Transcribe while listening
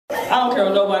I don't care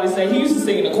what nobody say. He used to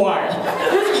sing in the choir.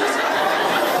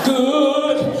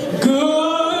 Good,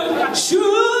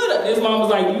 should. His mom was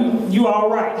like, you all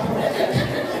right.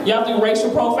 Y'all do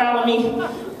racial profiling me?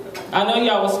 I know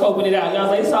y'all was scoping it out. Y'all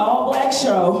was like, it's an all-black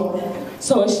show,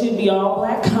 so it should be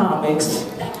all-black comics.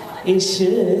 It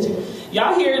should.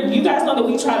 Y'all hear, you guys know that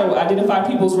we try to identify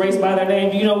people's race by their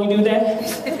name. Do you know we do that?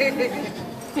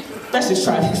 Let's just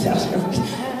try this out.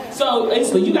 So,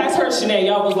 basically, you guys heard ShaNae.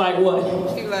 Y'all was like, what?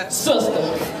 Sister.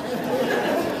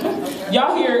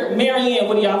 Y'all hear Marianne,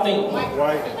 what do y'all think?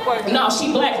 White. No,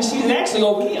 she black, and she's actually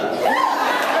over here.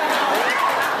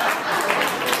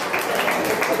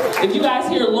 If you guys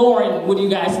hear Lauren, what do you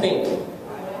guys think?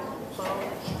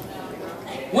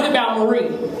 What about Marie?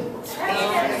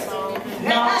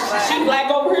 No, she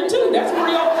black over here too. That's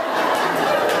Marie over.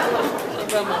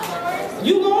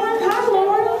 You Lauren? Hi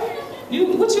Lauren.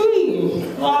 What you eating? A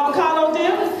little avocado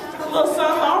dip? A little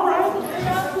something, all right. A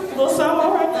little something,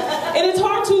 all right. And it's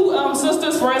hard to,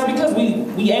 sisters, for us, because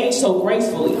we age so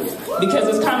gracefully. Because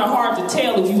it's kind of hard to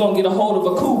tell if you're going to get a hold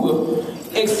of a cougar.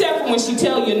 Except when she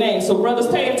tell your name. So brothers,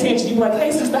 pay attention. You be like,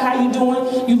 hey sister, how you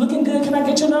doing? You looking good? Can I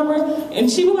get your number?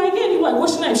 And she be like, yeah. You be like,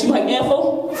 what's your name? She be like,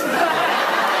 Ethel.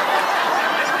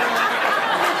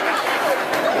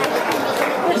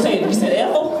 You said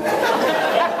Ethel?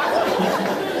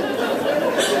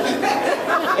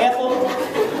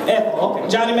 Ethel, okay.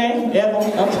 Johnny May? Ethel,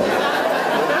 okay.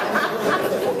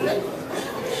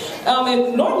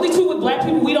 And normally too with black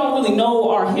people, we don't really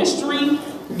know our history.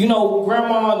 You know,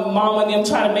 grandma and mama and them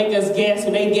try to make us guess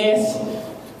what they guess.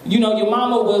 You know, your big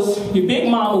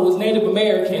mama was Native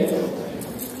American.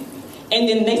 And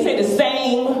then they say the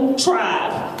same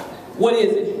tribe. What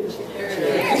is it?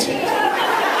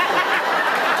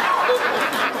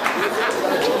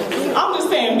 I'm just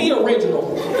saying, be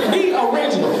original. Be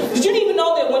original. Did you even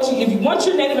know that once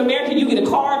you're Native American, you get a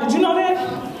card? Did you know that?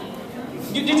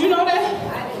 Did you know that?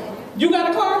 You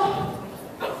got a card?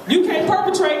 You can't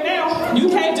perpetrate now. You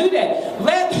can't do that.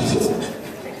 Let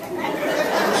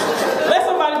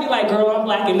somebody be like, girl, I'm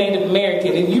black and Native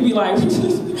American. And you be like,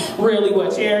 really,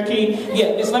 what, Cherokee?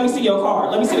 Yeah, just let me see your card.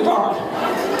 Let me see the card.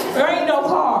 There ain't no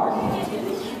card.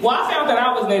 Well, I found that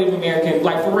I was Native American.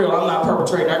 Like, for real, I'm not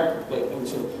perpetrating. Wait, let me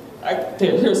show you.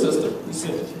 Here, sister. You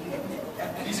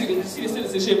see the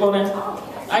citizenship on there?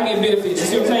 I get benefits. You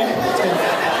see what I'm saying?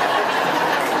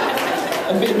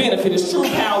 A benefit is true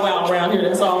powwow around here.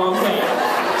 That's all I'm saying.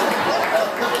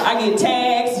 I get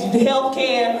tags, health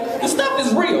care. The stuff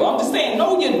is real. I'm just saying,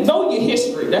 know your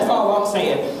history. That's all I'm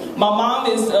saying. My mom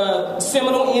is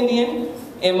Seminole Indian,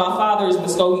 and my father is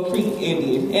Muskogee Creek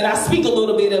Indian. And I speak a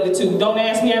little bit of it too. Don't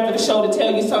ask me after the show to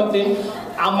tell you something.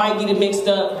 I might get it mixed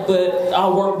up, but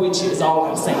I'll work with you is all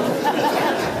I'm saying.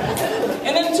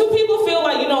 And then two people feel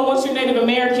like, you know, once you're Native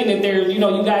American and they're, you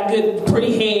know, you got good,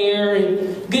 pretty hair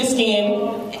and good skin.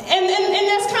 And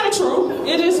that's kind of true.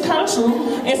 It is kind of true.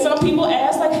 And some people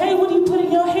ask, like, hey, what do you put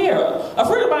in your hair? A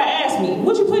friend of mine asked me,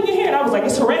 what do you put in your hair? And I was like,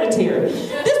 it's hereditary.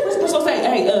 This person was going to say,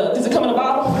 hey, does it come in a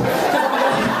bottle?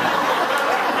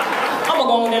 I'm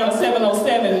going down to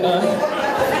 707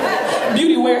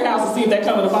 Beauty Warehouse to see if that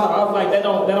come in a bottle. I was like, that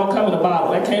don't come in a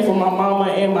bottle. That came from my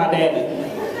mama and my daddy.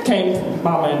 Came from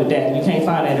mama and the daddy. You can't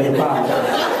find that in the bottle.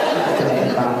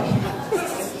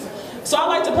 So I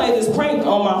like to play this prank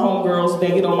on my homegirls. They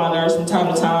get on my nerves from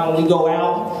time to time when we go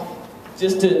out,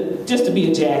 just to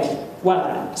be a jack. Why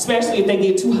not? Especially if they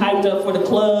get too hyped up for the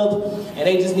club and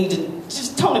they just need to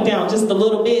just tone it down just a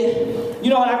little bit. You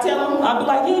know what I tell them? I'll be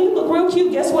like, yeah, you look real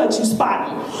cute. Guess what? You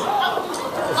spotted.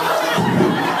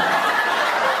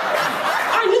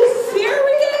 Are you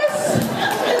serious?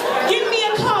 Give me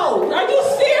a code. Are you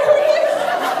serious?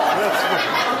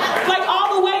 Like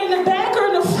all the way in the back or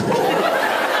in the front?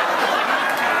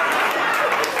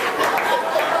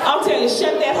 I'm telling you,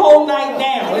 shut that whole night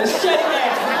down. Let's shut it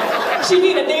down. She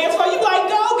need a dance floor. You like,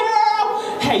 go girl.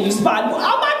 Hey, you spotted.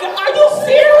 Oh my God, are you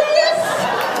serious?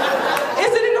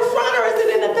 Is it in the front or is it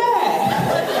in the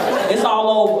back? It's all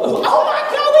over. Oh my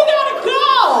God, we gotta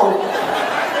go.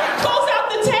 Close out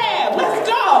the tab. Let's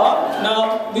go. No,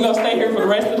 we're gonna stay here for the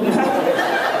rest of the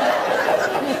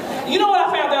night. You know what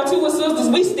I found out too with sisters?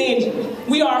 We stingy.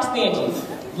 We are stingy.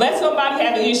 Let somebody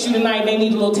have an issue tonight. They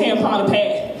need a little tampon to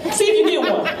pad. See if you get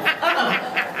one.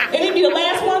 And it be the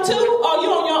last one too? Oh,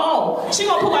 you on your own. She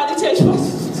gonna politely tell you,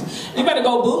 you better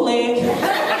go bootleg.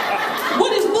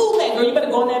 What is bootleg? Or you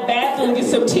better go in that bathroom, get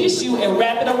some tissue and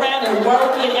wrap it around and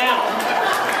work it out.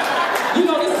 You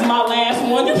know this is my last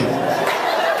one. Girl,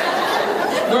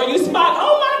 you spot,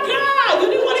 oh my God,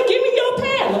 you didn't want to give me your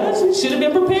pad. Well, you should have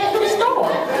been prepared for the storm.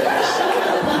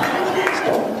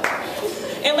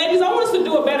 And ladies, I want us to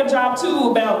do a better job about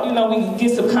too about, you know, we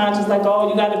get subconscious like, oh,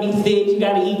 you gotta be thick, you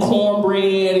gotta eat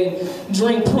cornbread and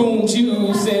drink prune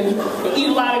juice and eat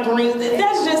a lot of greens.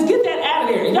 That's just, get that out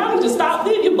of there. Y'all need to stop,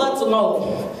 leave your butts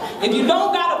alone. If you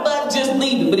don't got a butt, just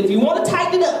leave it. But if you want to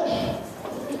tighten it up,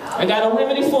 I got a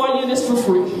remedy for you that's for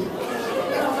free.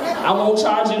 I won't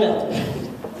charge you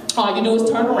nothing. All you do is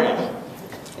turn around.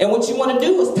 And what you want to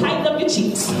do is tighten up your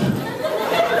cheeks. You see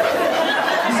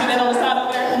that on the side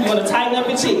over there? You want to tighten up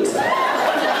your cheeks. You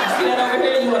see that over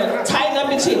here? You want to tighten up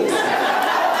your cheeks.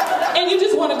 And you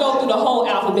just want to go through the whole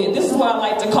alphabet. This is what I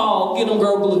like to call get 'em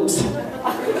girl blues.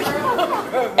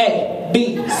 A,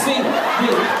 B, C, D,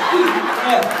 E,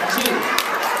 F, G,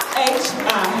 H,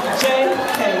 I, J,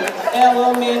 K,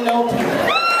 L, M, N, O, P,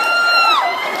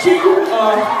 Q,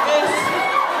 R, S,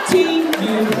 T,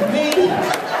 U, V,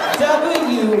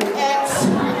 W, X,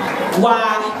 Y,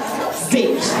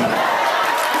 Z.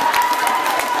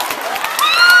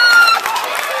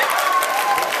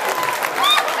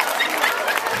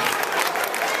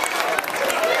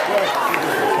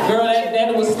 Girl,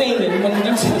 that was stinging when you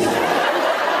just...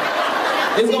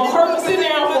 It's gonna hurt to sit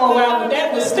down for a while, but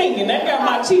that was stinging. That got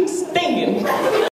my cheeks stinging.